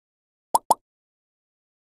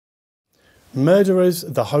Murderers,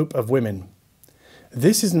 the Hope of Women.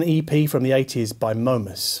 This is an EP from the 80s by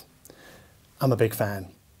Momus. I'm a big fan.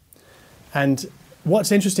 And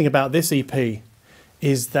what's interesting about this EP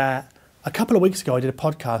is that a couple of weeks ago I did a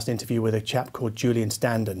podcast interview with a chap called Julian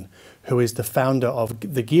Standen, who is the founder of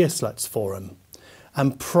the Gear Sluts forum.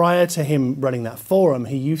 And prior to him running that forum,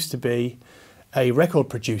 he used to be a record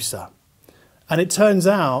producer. And it turns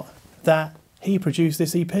out that he produced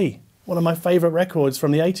this EP, one of my favourite records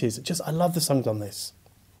from the 80s. I love the songs on this.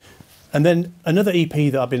 And then another EP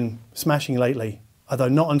that I've been smashing lately, although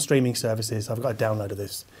not on streaming services, I've got a download of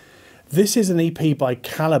this. This is an EP by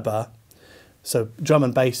Calibre. So drum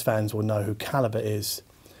and bass fans will know who Calibre is.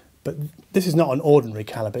 But this is not an ordinary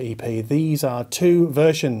Calibre EP. These are two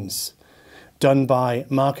versions done by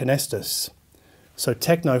Mark and Estes. So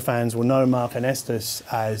techno fans will know Mark and Estes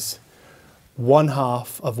as one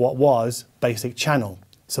half of what was Basic Channel.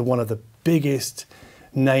 So one of the biggest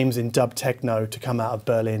names in dub techno to come out of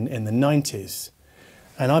Berlin in the 90s.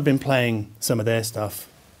 And I've been playing some of their stuff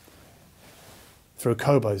through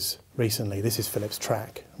Kobos recently. This is Philip's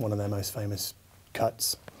track, one of their most famous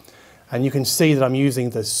cuts. And you can see that I'm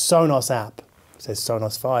using the SONOS app. It says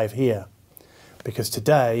SONOS 5 here, because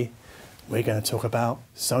today we're going to talk about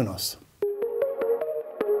Sonos.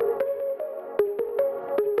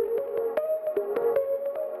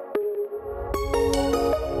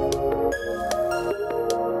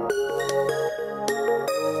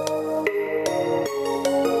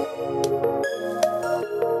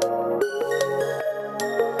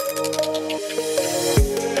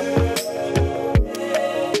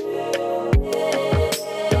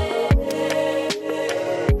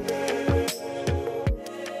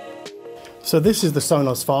 So this is the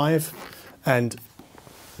SONOS 5, and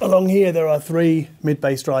along here there are 3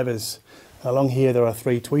 mid-bass drivers. Along here there are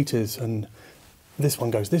 3 tweeters, and this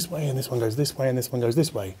one goes this way, and this one goes this way, and this one goes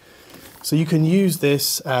this way. So you can use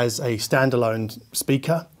this as a standalone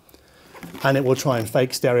speaker, and it will try and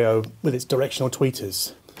fake stereo with its directional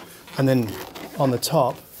tweeters. And then on the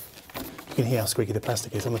top, you can hear how squeaky the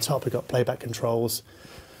plastic is. On the top we've got playback controls,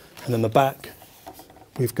 and then the back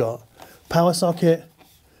we've got power socket,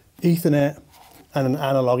 Ethernet, and an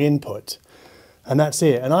analog input, and that's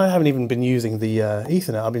it. And I haven't even been using the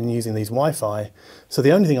Ethernet, I've been using these Wi-Fi, so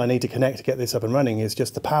the only thing I need to connect to get this up and running is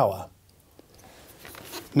just the power.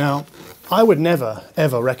 Now, I would never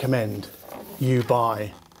ever recommend you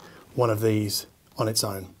buy one of these on its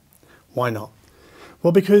own. Why not?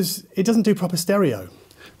 Well, because it doesn't do proper stereo.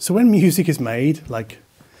 So when music is made, like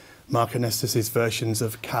Mark and Estes' versions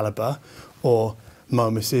of Calibre or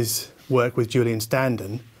Momus's work with Julian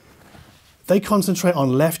Standen, they concentrate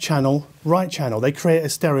on left channel, right channel. They create a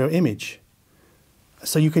stereo image.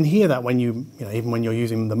 So you can hear that when even when you're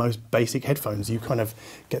using the most basic headphones, you kind of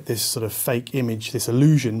get this sort of fake image, this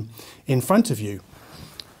illusion in front of you.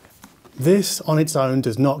 This on its own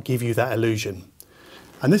does not give you that illusion.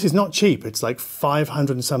 And this is not cheap. It's like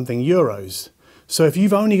 500 and something euros. So if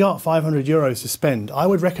you've only got 500 euros to spend, I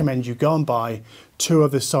would recommend you go and buy 2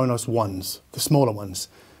 of the Sonos ones, the smaller ones.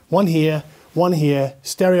 One here,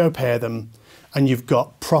 stereo pair them, and you've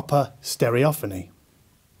got proper stereophony.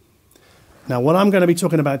 Now, what I'm going to be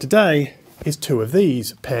talking about today is 2 of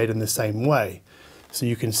these paired in the same way. So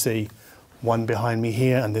you can see one behind me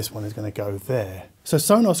here, and this one is going to go there. So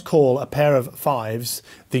Sonos call a pair of 5s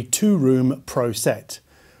the 2-room Pro set.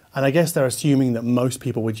 And I guess they're assuming that most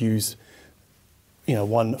people would use,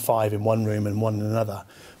 one 5 in one room and one in another.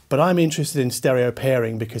 But I'm interested in stereo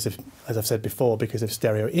pairing because of, as I've said before, because of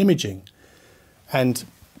stereo imaging. And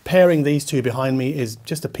pairing these 2 behind me is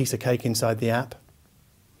just a piece of cake inside the app.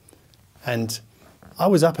 And I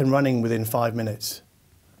was up and running within 5 minutes,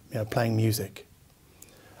 playing music.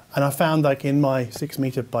 And I found, like, in my 6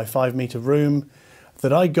 meter by 5 meter room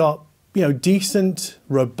that I got, decent,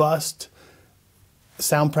 robust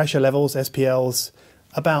sound pressure levels, SPLs,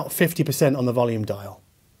 about 50% on the volume dial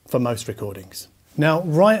for most recordings. Now,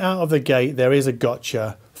 right out of the gate, there is a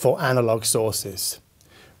gotcha for analog sources.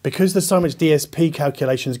 Because there's so much DSP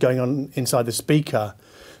calculations going on inside the speaker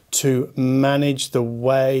to manage the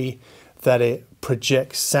way that it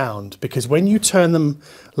projects sound. Because when you turn them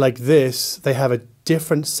like this, they have a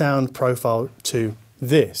different sound profile to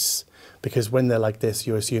this. Because when they're like this,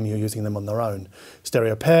 you assume you're using them on their own.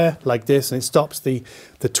 Stereo pair like this, and it stops the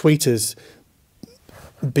tweeters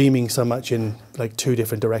beaming so much in like 2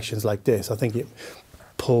 different directions like this. I think it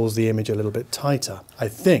pulls the image a little bit tighter, I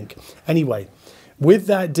think. Anyway, with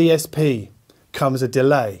that DSP comes a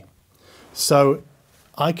delay. So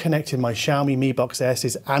I connected my Xiaomi Mi Box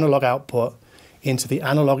S's analog output into the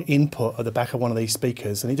analog input at the back of one of these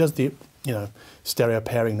speakers, and it does the stereo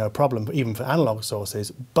pairing no problem, even for analog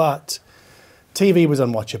sources. But TV was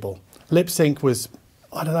unwatchable. Lip sync was,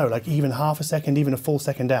 I don't know, like even half a second, even a full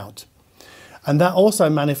second out. And that also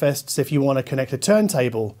manifests if you want to connect a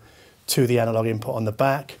turntable to the analog input on the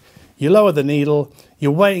back. You lower the needle,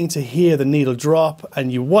 you're waiting to hear the needle drop,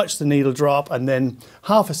 and you watch the needle drop, and then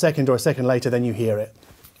half a second or a second later, then you hear it.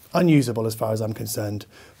 Unusable as far as I'm concerned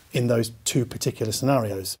in those two particular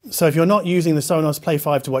scenarios. So if you're not using the Sonos Play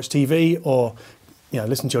 5 to watch TV or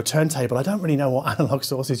listen to your turntable, I don't really know what analog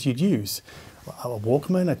sources you'd use. A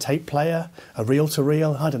Walkman, a tape player, a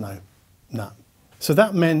reel-to-reel, I don't know. No. So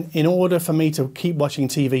that meant in order for me to keep watching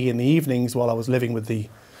TV in the evenings while I was living with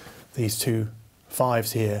these two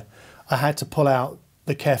Fives here, I had to pull out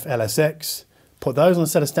the KEF LSX, put those on a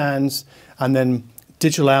set of stands, and then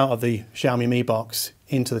digital out of the Xiaomi Mi Box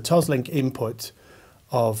into the Toslink input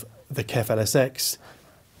of the KEF LSX.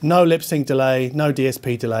 No lip sync delay, no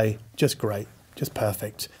DSP delay, just great, just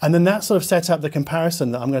perfect. And then that sort of set up the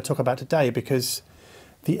comparison that I'm going to talk about today, because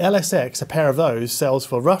the LSX, a pair of those, sells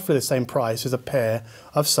for roughly the same price as a pair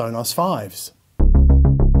of SONOS Fives.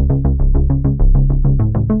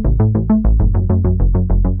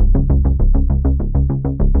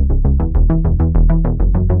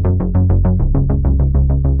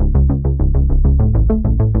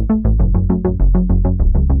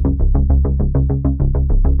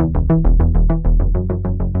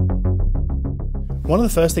 One of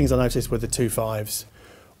the first things I noticed with the two Fives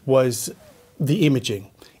was the imaging,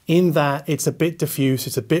 in that it's a bit diffuse,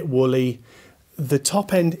 it's a bit woolly. The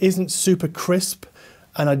top end isn't super crisp,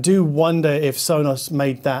 and I do wonder if Sonos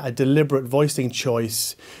made that a deliberate voicing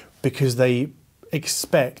choice because they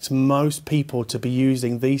expect most people to be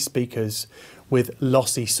using these speakers with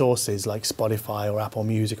lossy sources like Spotify or Apple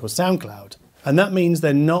Music or SoundCloud. And that means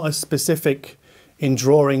they're not as specific in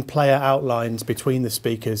drawing player outlines between the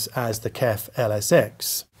speakers as the KEF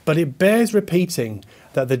LSX. But it bears repeating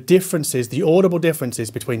that the differences, the audible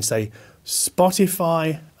differences between, say,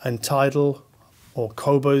 Spotify and Tidal or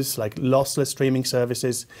Qobuz, like lossless streaming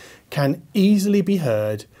services, can easily be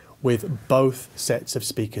heard with both sets of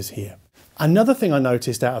speakers here. Another thing I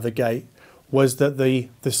noticed out of the gate was that the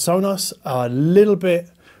Sonos are a little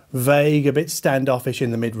bit vague, a bit standoffish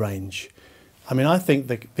in the mid-range. I mean, I think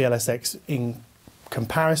the LSX in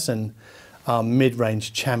comparison are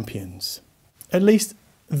mid-range champions. At least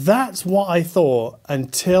that's what I thought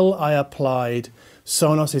until I applied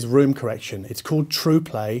Sonos's room correction. It's called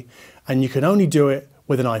TruePlay, and you can only do it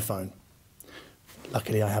with an iPhone.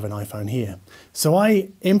 Luckily I have an iPhone here. So I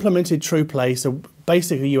implemented TruePlay, so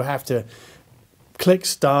basically you have to click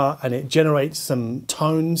start and it generates some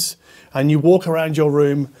tones, and you walk around your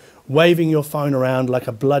room waving your phone around like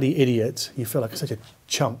a bloody idiot. You feel like such a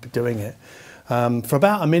chump doing it. For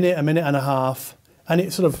about a minute and a half, and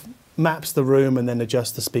it sort of maps the room and then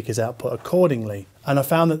adjusts the speaker's output accordingly. And I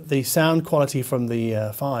found that the sound quality from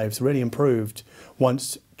the Fives really improved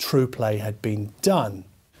once TruePlay had been done.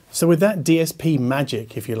 So with that DSP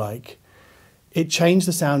magic, if you like, it changed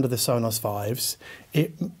the sound of the Sonos Fives.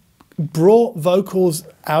 It brought vocals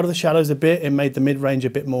out of the shadows a bit. It made the mid-range a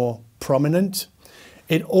bit more prominent.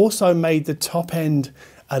 It also made the top end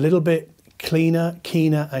a little bit cleaner,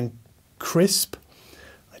 keener, and crisp.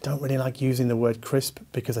 I don't really like using the word crisp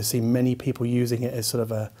because I see many people using it as sort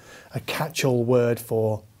of a catch-all word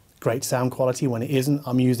for great sound quality when it isn't.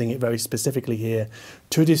 I'm using it very specifically here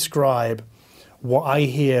to describe what I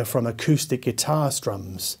hear from acoustic guitar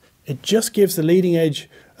strums. It just gives the leading edge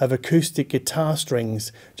of acoustic guitar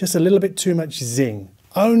strings just a little bit too much zing.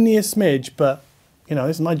 Only a smidge, but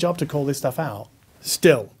it's my job to call this stuff out.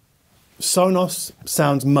 Still, Sonos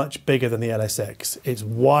sounds much bigger than the LSX. It's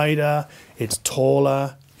wider, it's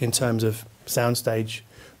taller in terms of soundstage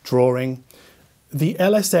drawing. The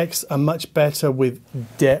LSX are much better with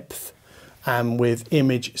depth and with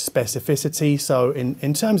image specificity. So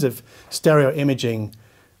in terms of stereo imaging,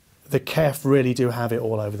 the KEF really do have it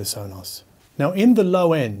all over the Sonos. Now in the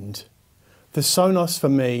low end, the Sonos for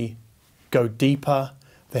me go deeper,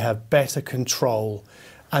 they have better control,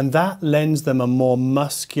 and that lends them a more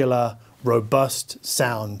muscular, robust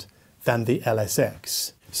sound than the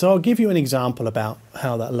LSX. So I'll give you an example about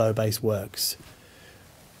how that low bass works.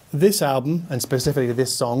 This album, and specifically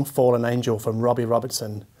this song, Fallen Angel from Robbie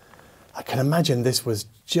Robertson, I can imagine this was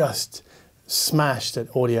just smashed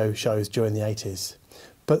at audio shows during the 80s.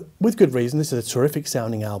 But with good reason. This is a terrific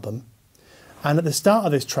sounding album. And at the start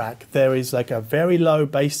of this track, there is like a very low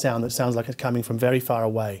bass sound that sounds like it's coming from very far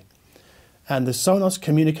away. And the Sonos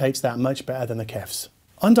communicates that much better than the KEFs.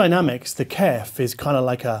 On dynamics, the KEF is kind of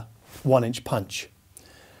like a 1-inch punch.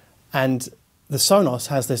 And the Sonos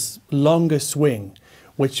has this longer swing,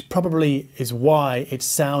 which probably is why it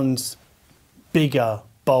sounds bigger,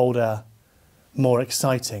 bolder, more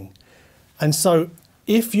exciting. And so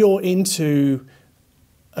if you're into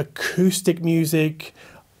acoustic music,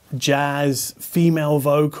 jazz, female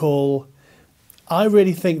vocal, I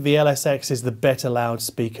really think the LSX is the better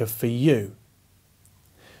loudspeaker for you.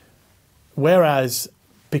 Whereas,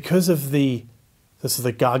 because of the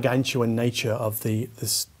gargantuan nature of the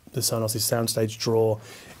Sonos soundstage draw,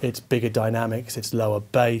 its bigger dynamics, its lower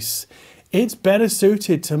bass, it's better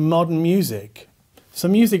suited to modern music. So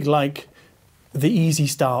music like the Easy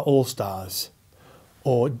Star All-Stars,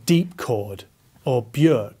 or Deep Chord, or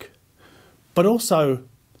Björk, but also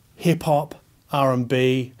hip-hop,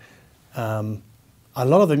 R&B, a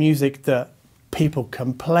lot of the music that people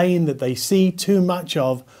complain that they see too much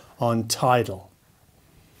of on Tidal.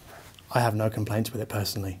 I have no complaints with it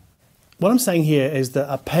personally. What I'm saying here is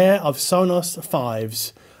that a pair of Sonos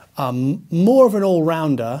Fives are more of an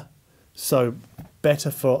all-rounder, so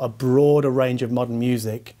better for a broader range of modern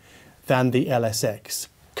music than the LSX,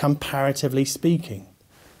 comparatively speaking.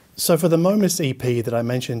 So for the Momus EP that I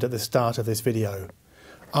mentioned at the start of this video,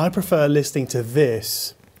 I prefer listening to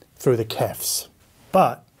this through the KEFs.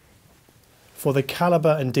 But for the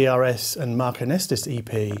Calibre and DRS and Marcanestis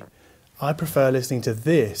EP, I prefer listening to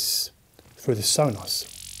this through the Sonos.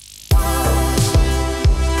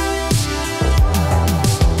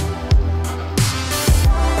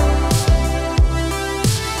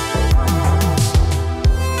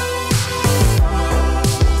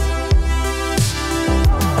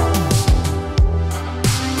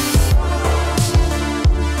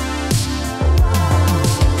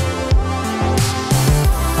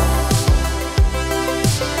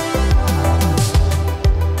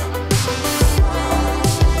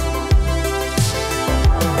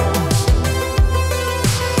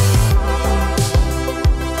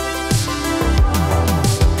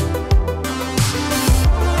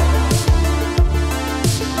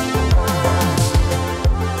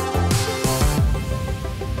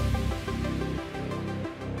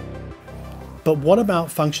 But what about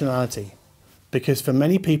functionality? Because for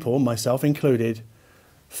many people, myself included,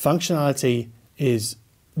 functionality is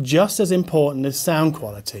just as important as sound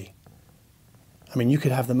quality. I mean, you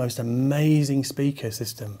could have the most amazing speaker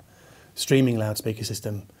system, streaming loudspeaker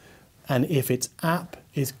system, and if its app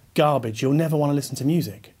is garbage, you'll never want to listen to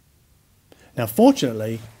music. Now,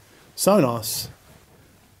 fortunately, Sonos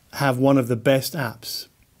have one of the best apps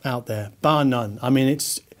out there, bar none. I mean,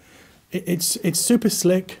 it's super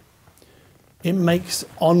slick. It makes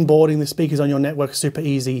onboarding the speakers on your network super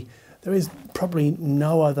easy. There is probably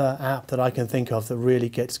no other app that I can think of that really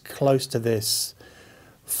gets close to this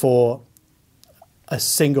for a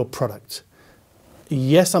single product.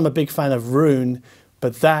 Yes, I'm a big fan of Roon,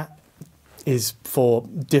 but that is for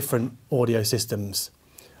different audio systems.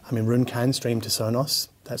 I mean, Roon can stream to Sonos.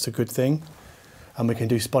 That's a good thing. And we can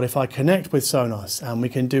do Spotify Connect with Sonos, and we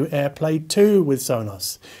can do AirPlay 2 with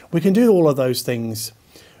Sonos. We can do all of those things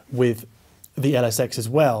with the LSX as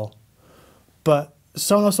well. But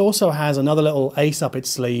Sonos also has another little ace up its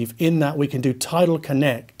sleeve in that we can do Tidal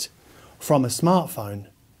Connect from a smartphone.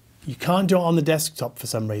 You can't do it on the desktop for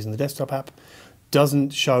some reason. The desktop app doesn't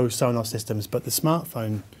show Sonos systems, but the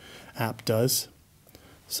smartphone app does.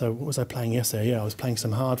 So what was I playing yesterday? Yeah, I was playing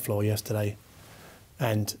some Hard Floor yesterday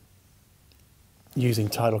and using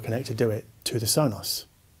Tidal Connect to do it to the Sonos.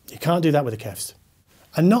 You can't do that with the KEFs.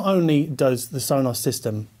 And not only does the Sonos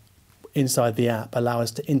system inside the app allow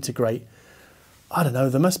us to integrate, I don't know,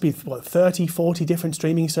 there must be, what, 30, 40 different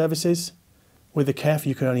streaming services. With the KEF,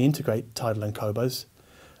 you can only integrate Tidal and Qobuz.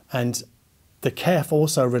 And the KEF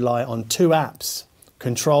also rely on two apps,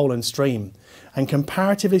 Control and Stream. And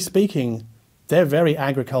comparatively speaking, they're very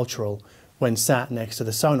agricultural when sat next to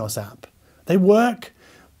the Sonos app. They work,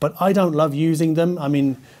 but I don't love using them. I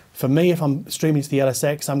mean, for me, if I'm streaming to the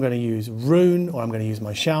LSX, I'm going to use Roon, or I'm going to use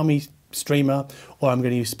my Xiaomi streamer, or I'm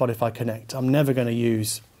going to use Spotify Connect. I'm never going to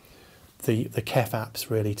use the KEF apps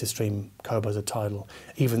really to stream Qobuz or Tidal,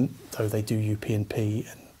 even though they do UP&P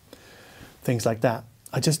and things like that.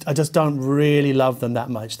 I just don't really love them that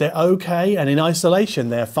much. They're okay, and in isolation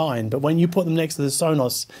they're fine, but when you put them next to the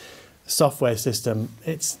Sonos software system,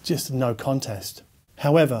 it's just no contest.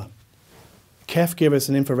 However, KEF give us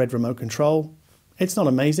an infrared remote control. It's not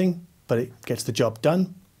amazing, but it gets the job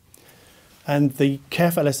done. And the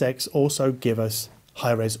KEF LSX also give us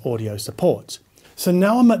high-res audio support. So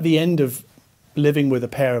now I'm at the end of living with a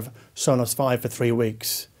pair of SONOS 5 for 3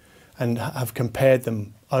 weeks and have compared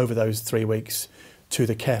them over those 3 weeks to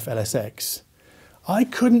the KEF LSX. I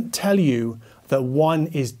couldn't tell you that one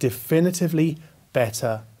is definitively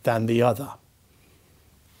better than the other.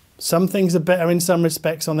 Some things are better in some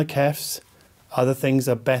respects on the KEFs, other things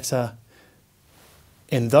are better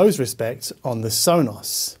in those respects on the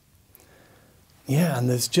Sonos. Yeah, and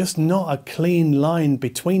there's just not a clean line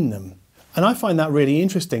between them. And I find that really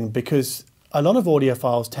interesting because a lot of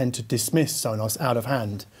audiophiles tend to dismiss Sonos out of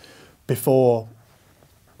hand before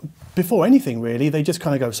anything really. They just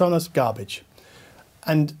kind of go, Sonos, garbage.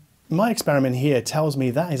 And my experiment here tells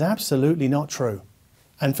me that is absolutely not true.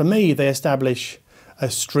 And for me, they establish a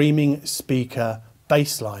streaming speaker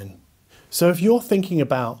baseline. So if you're thinking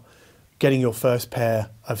about getting your first pair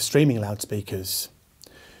of streaming loudspeakers,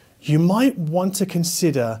 you might want to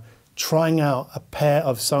consider trying out a pair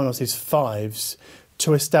of Sonos Fives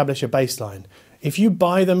to establish a baseline. If you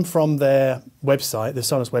buy them from their website, the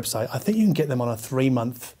Sonos website, I think you can get them on a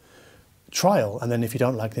 3-month trial, and then if you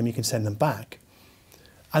don't like them, you can send them back.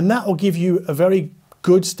 And that will give you a very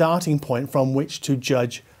good starting point from which to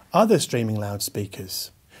judge other streaming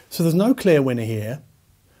loudspeakers. So there's no clear winner here,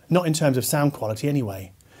 not in terms of sound quality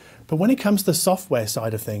anyway. But when it comes to the software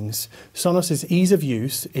side of things, Sonos' ease of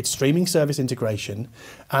use, its streaming service integration,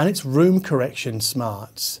 and its room correction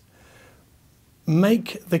smarts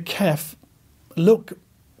make the KEF look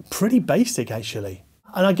pretty basic actually.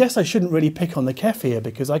 And I guess I shouldn't really pick on the KEF here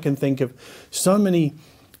because I can think of so many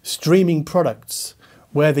streaming products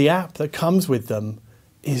where the app that comes with them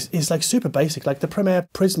is like super basic, like the Premiere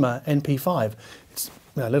Prisma NP5. It's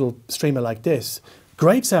a little streamer like this.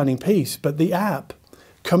 Great sounding piece, but the app,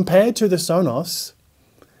 compared to the Sonos,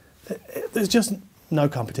 there's just no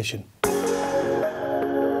competition.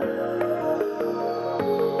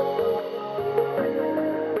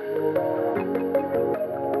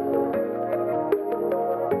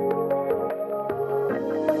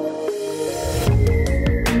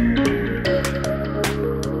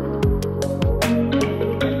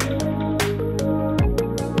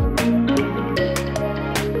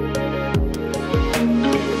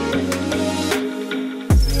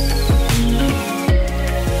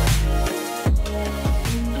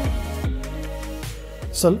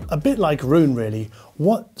 So a bit like Roon really,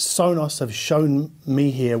 what Sonos have shown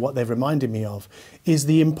me here, what they've reminded me of, is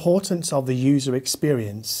the importance of the user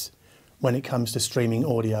experience when it comes to streaming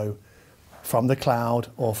audio from the cloud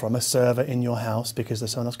or from a server in your house, because the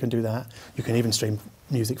Sonos can do that. You can even stream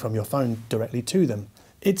music from your phone directly to them.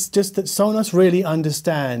 It's just that Sonos really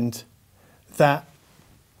understand that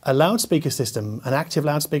a loudspeaker system, an active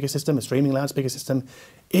loudspeaker system, a streaming loudspeaker system,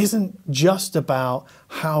 isn't just about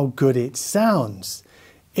how good it sounds.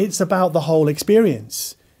 It's about the whole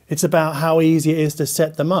experience. It's about how easy it is to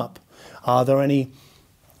set them up. Are there any,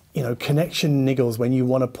 connection niggles when you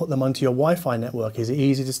want to put them onto your Wi-Fi network? Is it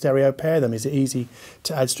easy to stereo pair them? Is it easy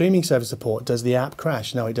to add streaming service support? Does the app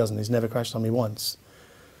crash? No, it doesn't. It's never crashed on me once.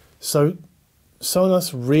 So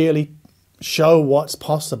Sonos really show what's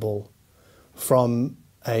possible from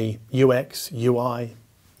a UX, UI,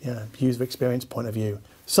 user experience point of view.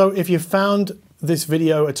 So if you found this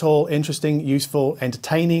video at all interesting, useful,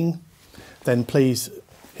 entertaining, then please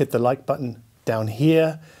hit the like button down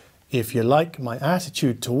here. If you like my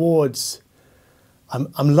attitude towards,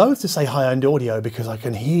 I'm loath to say high-end audio because I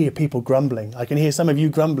can hear people grumbling. I can hear some of you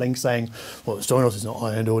grumbling saying, well, Sonos is not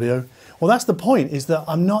high-end audio. Well, that's the point, is that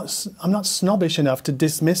I'm not snobbish enough to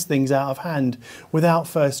dismiss things out of hand without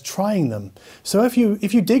first trying them. So if you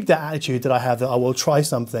dig that attitude that I have, that I will try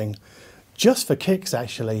something just for kicks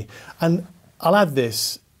actually, and I'll add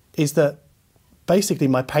this, is that basically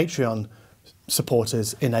my Patreon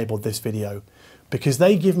supporters enabled this video because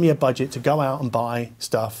they give me a budget to go out and buy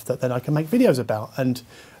stuff that then I can make videos about, and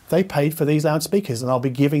they paid for these loudspeakers, and I'll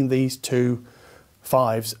be giving these 2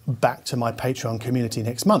 Fives back to my Patreon community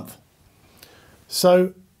next month.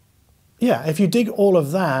 So yeah, if you dig all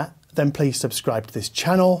of that, then please subscribe to this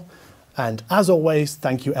channel, and as always,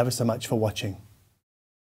 thank you ever so much for watching.